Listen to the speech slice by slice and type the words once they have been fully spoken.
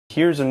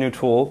Here's a new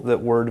tool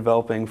that we're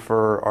developing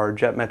for our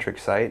Jetmetric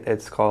site.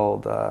 It's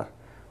called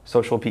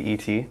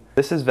SocialPET.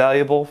 This is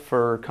valuable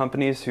for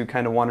companies who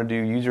kind of want to do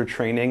user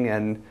training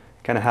and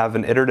kind of have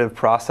an iterative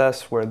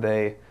process where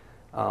they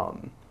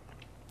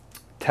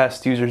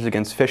test users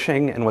against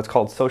phishing and what's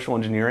called social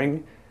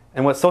engineering.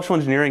 And what social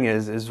engineering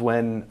is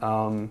when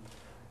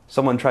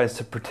someone tries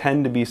to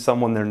pretend to be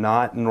someone they're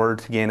not in order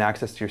to gain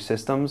access to your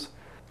systems.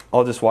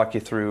 I'll just walk you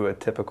through a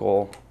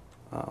typical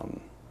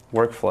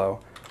workflow.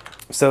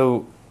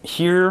 So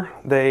here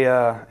they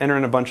enter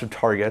in a bunch of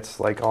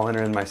targets, like I'll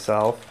enter in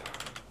myself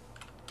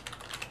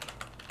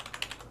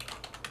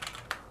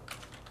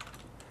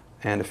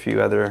and a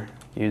few other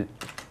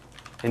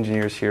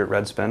engineers here at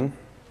Redspin.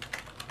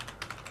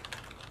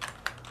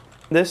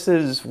 This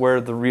is where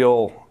the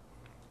real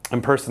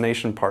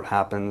impersonation part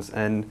happens,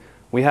 and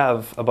we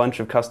have a bunch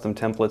of custom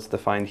templates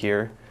defined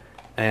here.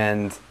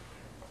 And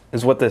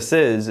what this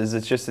is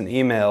it's just an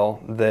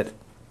email that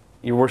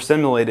you were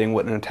simulating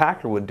what an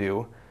attacker would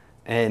do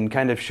and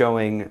kind of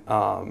showing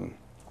a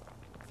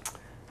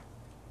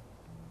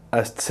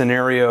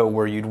scenario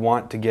where you'd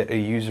want to get a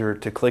user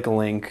to click a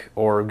link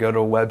or go to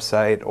a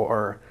website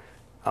or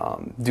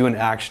do an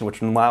action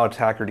which would allow an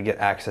attacker to get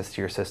access to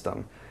your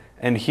system.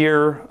 And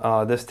here,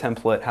 this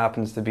template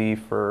happens to be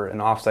for an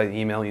offsite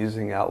email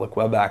using Outlook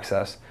Web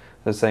Access.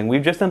 It's saying,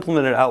 we've just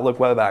implemented Outlook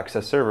Web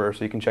Access server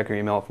so you can check your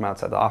email from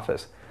outside the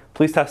office.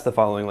 Please test the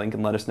following link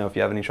and let us know if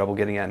you have any trouble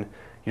getting in.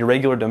 Your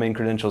regular domain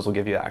credentials will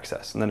give you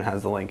access. And then it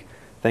has the link.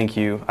 Thank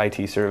you,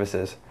 IT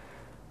services.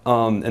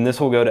 And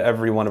this will go to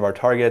every one of our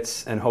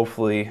targets, and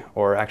hopefully,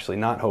 or actually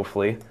not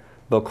hopefully,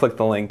 they'll click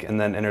the link and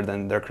then enter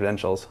their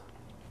credentials.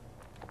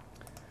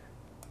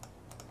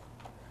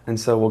 And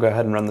so we'll go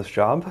ahead and run this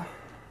job.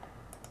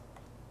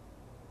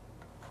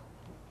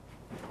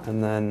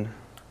 And then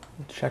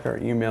check our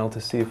email to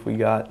see if we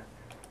got,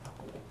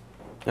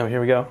 oh, here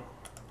we go.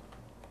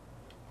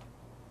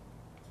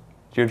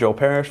 Dear Joel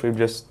Parrish, we've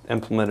just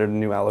implemented a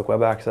new Outlook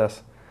Web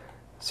Access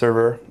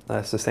server.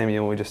 That's the same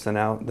email we just sent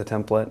out, the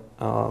template.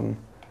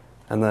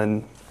 And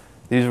then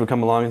the user would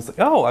come along and say,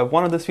 oh, I've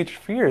wanted this feature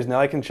for years. Now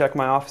I can check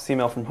my office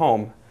email from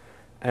home.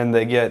 And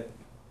they get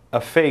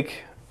a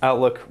fake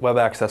Outlook Web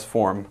Access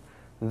form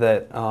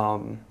that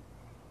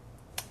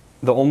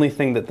the only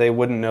thing that they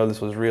wouldn't know this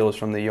was real is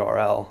from the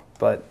URL.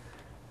 But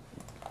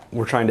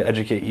we're trying to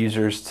educate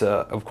users to,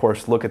 of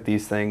course, look at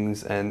these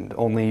things and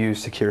only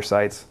use secure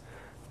sites.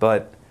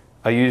 But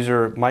a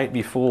user might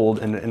be fooled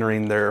in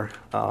entering their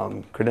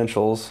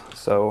credentials.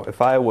 So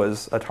if I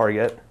was a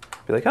target,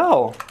 I'd be like,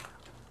 oh,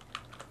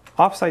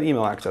 offsite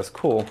email access,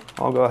 cool.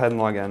 I'll go ahead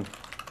and log in.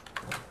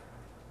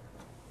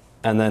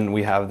 And then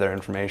we have their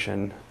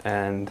information,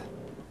 and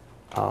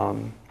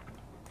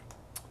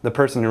the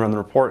person who ran the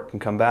report can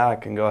come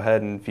back and go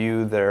ahead and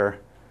view their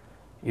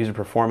user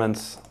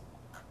performance.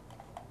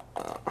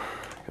 Go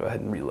ahead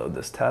and reload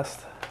this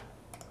test.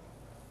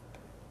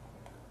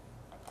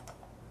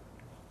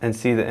 And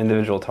see the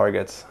individual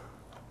targets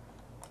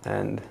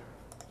and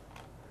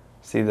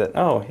see that,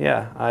 oh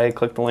yeah, I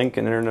clicked the link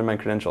and entered in my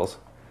credentials.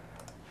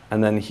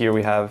 And then here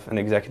we have an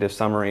executive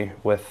summary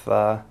with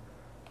a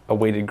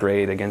weighted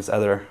grade against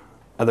other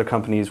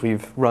companies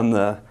we've run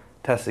the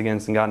tests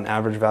against and gotten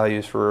average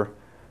values for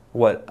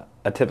what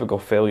a typical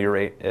failure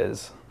rate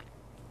is.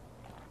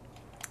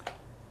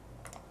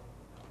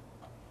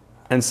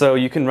 And so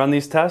you can run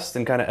these tests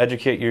and kind of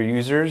educate your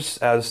users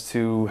as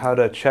to how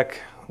to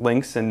check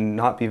links and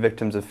not be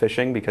victims of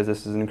phishing, because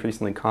this is an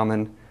increasingly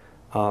common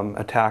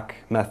attack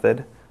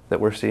method that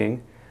we're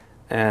seeing.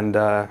 And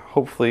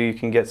hopefully you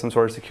can get some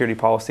sort of security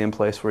policy in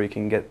place where you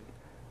can get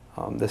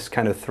this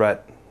kind of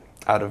threat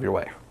out of your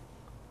way.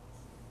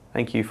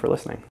 Thank you for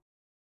listening.